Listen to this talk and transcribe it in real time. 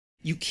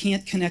You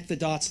can't connect the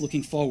dots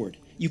looking forward.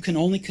 You can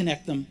only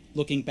connect them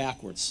looking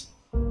backwards.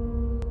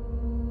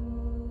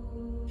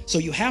 So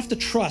you have to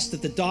trust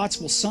that the dots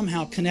will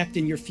somehow connect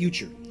in your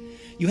future.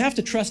 You have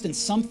to trust in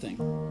something,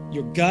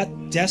 your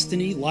gut,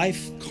 destiny,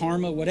 life,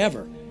 karma,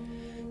 whatever.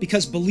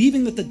 Because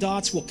believing that the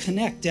dots will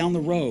connect down the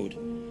road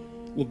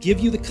will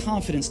give you the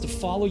confidence to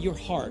follow your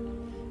heart,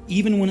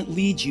 even when it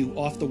leads you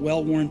off the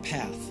well-worn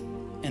path.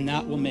 And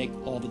that will make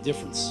all the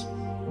difference.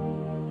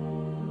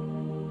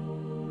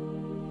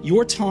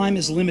 Your time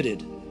is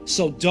limited,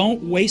 so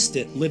don't waste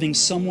it living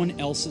someone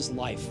else's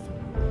life.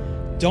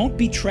 Don't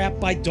be trapped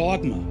by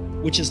dogma,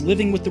 which is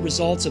living with the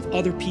results of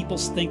other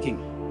people's thinking.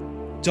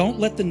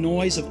 Don't let the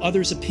noise of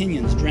others'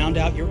 opinions drown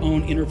out your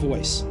own inner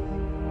voice.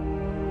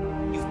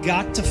 You've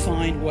got to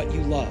find what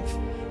you love,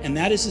 and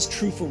that is as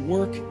true for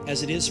work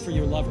as it is for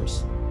your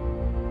lovers.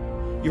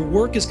 Your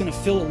work is going to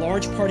fill a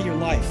large part of your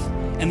life,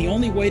 and the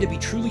only way to be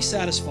truly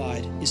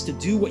satisfied is to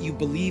do what you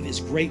believe is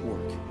great work.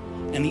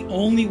 And the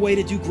only way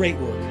to do great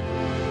work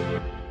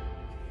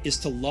is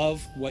to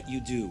love what you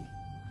do.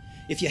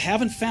 If you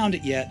haven't found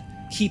it yet,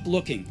 keep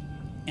looking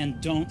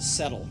and don't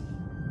settle.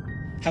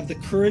 Have the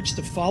courage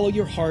to follow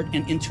your heart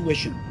and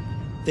intuition.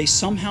 They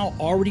somehow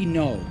already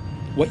know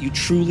what you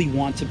truly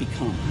want to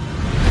become.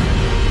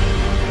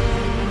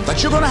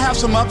 That you're going to have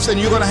some ups and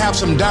you're going to have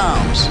some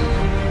downs.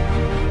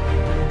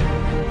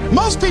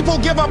 Most people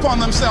give up on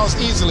themselves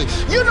easily.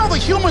 You know the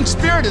human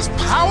spirit is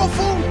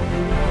powerful.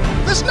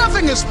 There's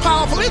nothing as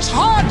powerful. It's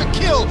hard to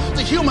kill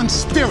the human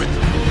spirit.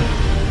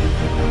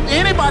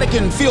 Anybody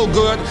can feel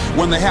good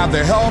when they have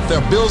their health,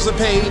 their bills are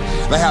paid,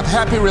 they have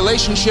happy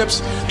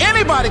relationships.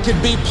 Anybody can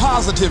be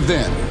positive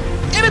then.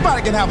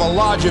 Anybody can have a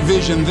larger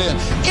vision then.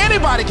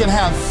 Anybody can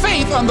have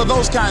faith under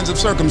those kinds of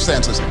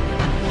circumstances.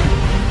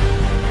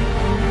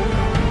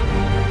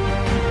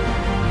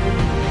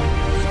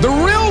 The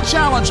real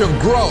challenge of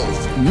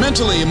growth,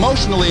 mentally,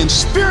 emotionally, and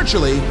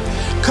spiritually,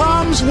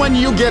 comes when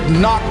you get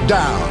knocked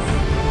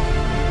down.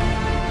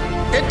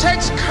 It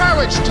takes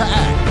courage to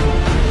act.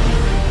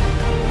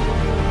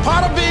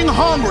 Part of being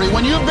hungry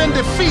when you've been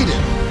defeated,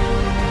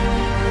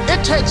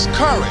 it takes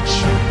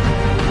courage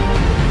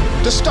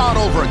to start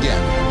over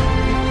again.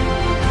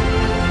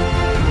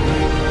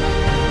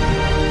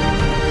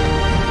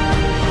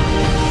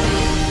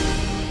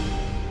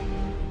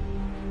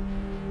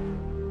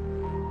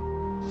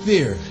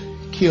 Fear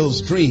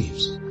kills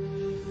dreams.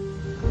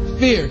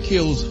 Fear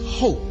kills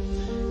hope.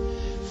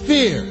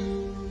 Fear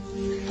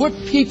put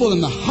people in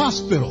the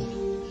hospital.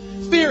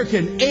 Fear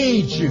can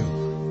aid you,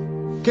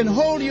 can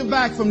hold you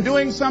back from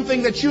doing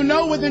something that you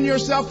know within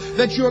yourself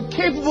that you're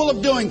capable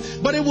of doing,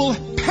 but it will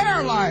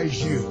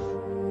paralyze you.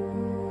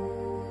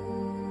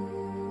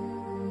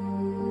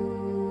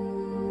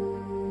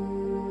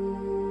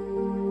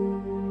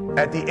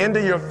 At the end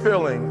of your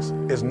feelings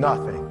is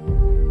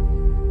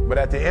nothing, but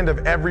at the end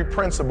of every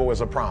principle is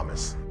a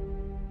promise.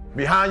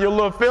 Behind your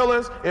little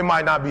feelings, it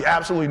might not be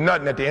absolutely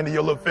nothing at the end of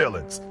your little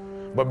feelings,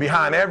 but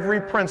behind every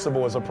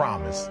principle is a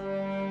promise.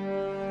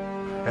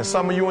 And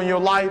some of you in your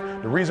life,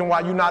 the reason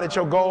why you're not at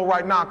your goal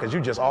right now, because you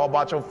just all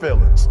about your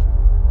feelings.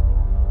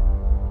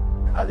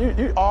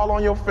 You all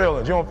on your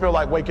feelings. You don't feel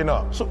like waking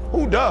up. So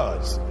who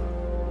does?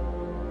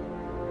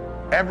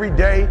 Every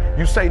day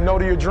you say no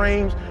to your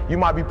dreams, you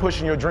might be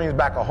pushing your dreams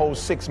back a whole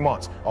 6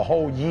 months, a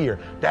whole year.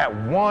 That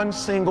one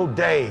single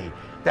day,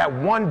 that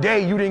one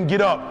day you didn't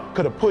get up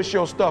could have pushed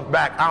your stuff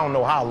back I don't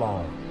know how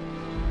long.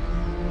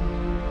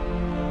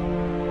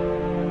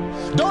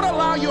 Don't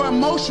allow your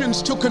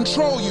emotions to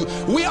control you.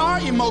 We are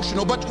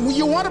emotional, but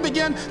you want to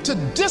begin to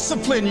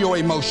discipline your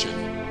emotion.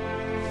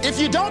 If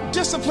you don't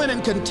discipline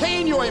and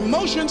contain your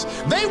emotions,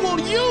 they will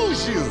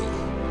use you.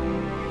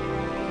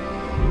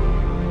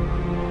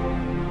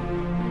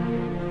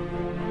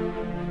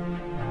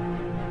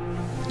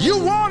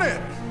 You want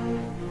it,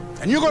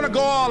 and you're going to go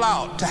all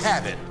out to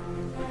have it.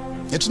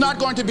 It's not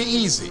going to be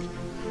easy.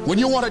 When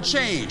you want to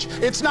change,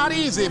 it's not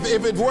easy.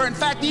 If it were in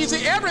fact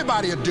easy,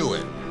 everybody would do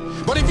it.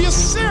 But if you're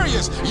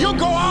serious, you'll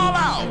go all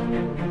out.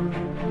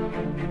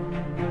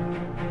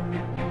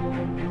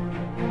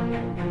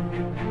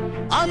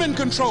 I'm in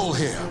control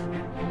here.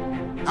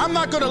 I'm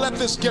not going to let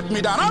this get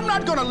me down. I'm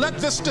not going to let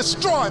this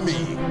destroy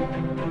me.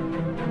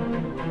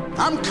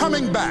 I'm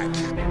coming back.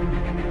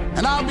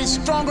 And I'll be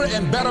stronger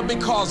and better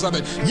because of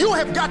it. You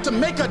have got to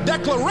make a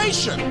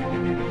declaration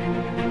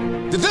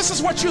that this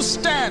is what you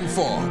stand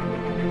for.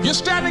 You're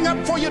standing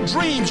up for your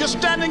dreams. You're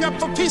standing up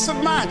for peace of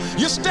mind.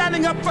 You're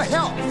standing up for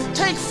health.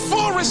 Take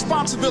full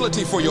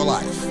responsibility for your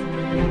life.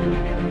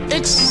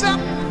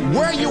 Accept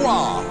where you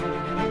are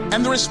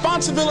and the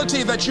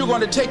responsibility that you're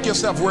going to take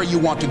yourself where you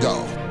want to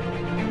go.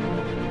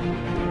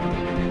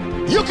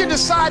 You can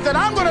decide that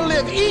I'm going to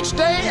live each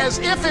day as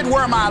if it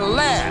were my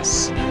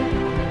last.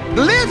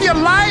 Live your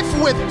life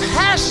with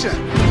passion,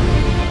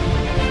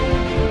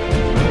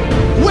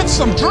 with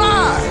some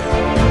drive.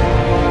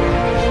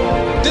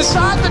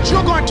 Decide that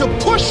you're going to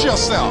push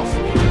yourself.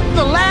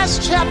 The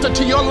last chapter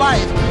to your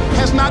life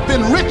has not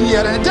been written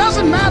yet, and it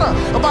doesn't matter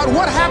about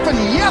what happened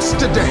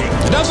yesterday.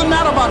 It doesn't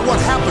matter about what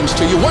happens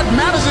to you. What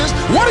matters is,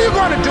 what are you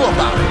going to do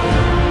about it?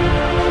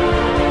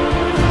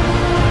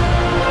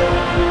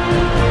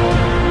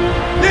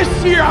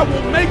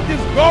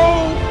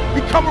 goal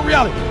become a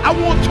reality. I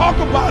won't talk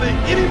about it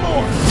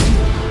anymore.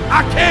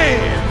 I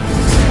can.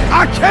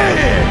 I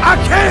can. I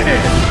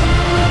can.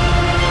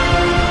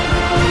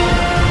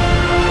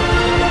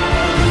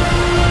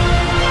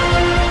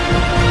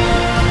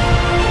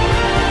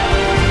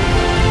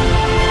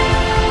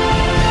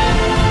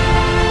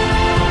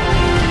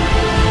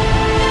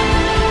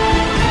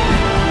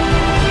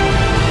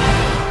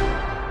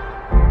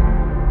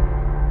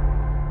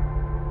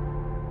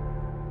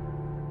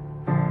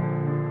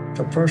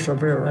 To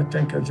persevere, I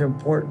think, is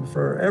important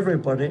for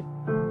everybody.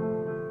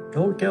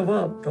 Don't give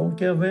up. Don't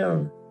give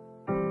in.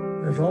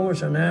 There's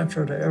always an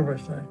answer to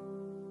everything.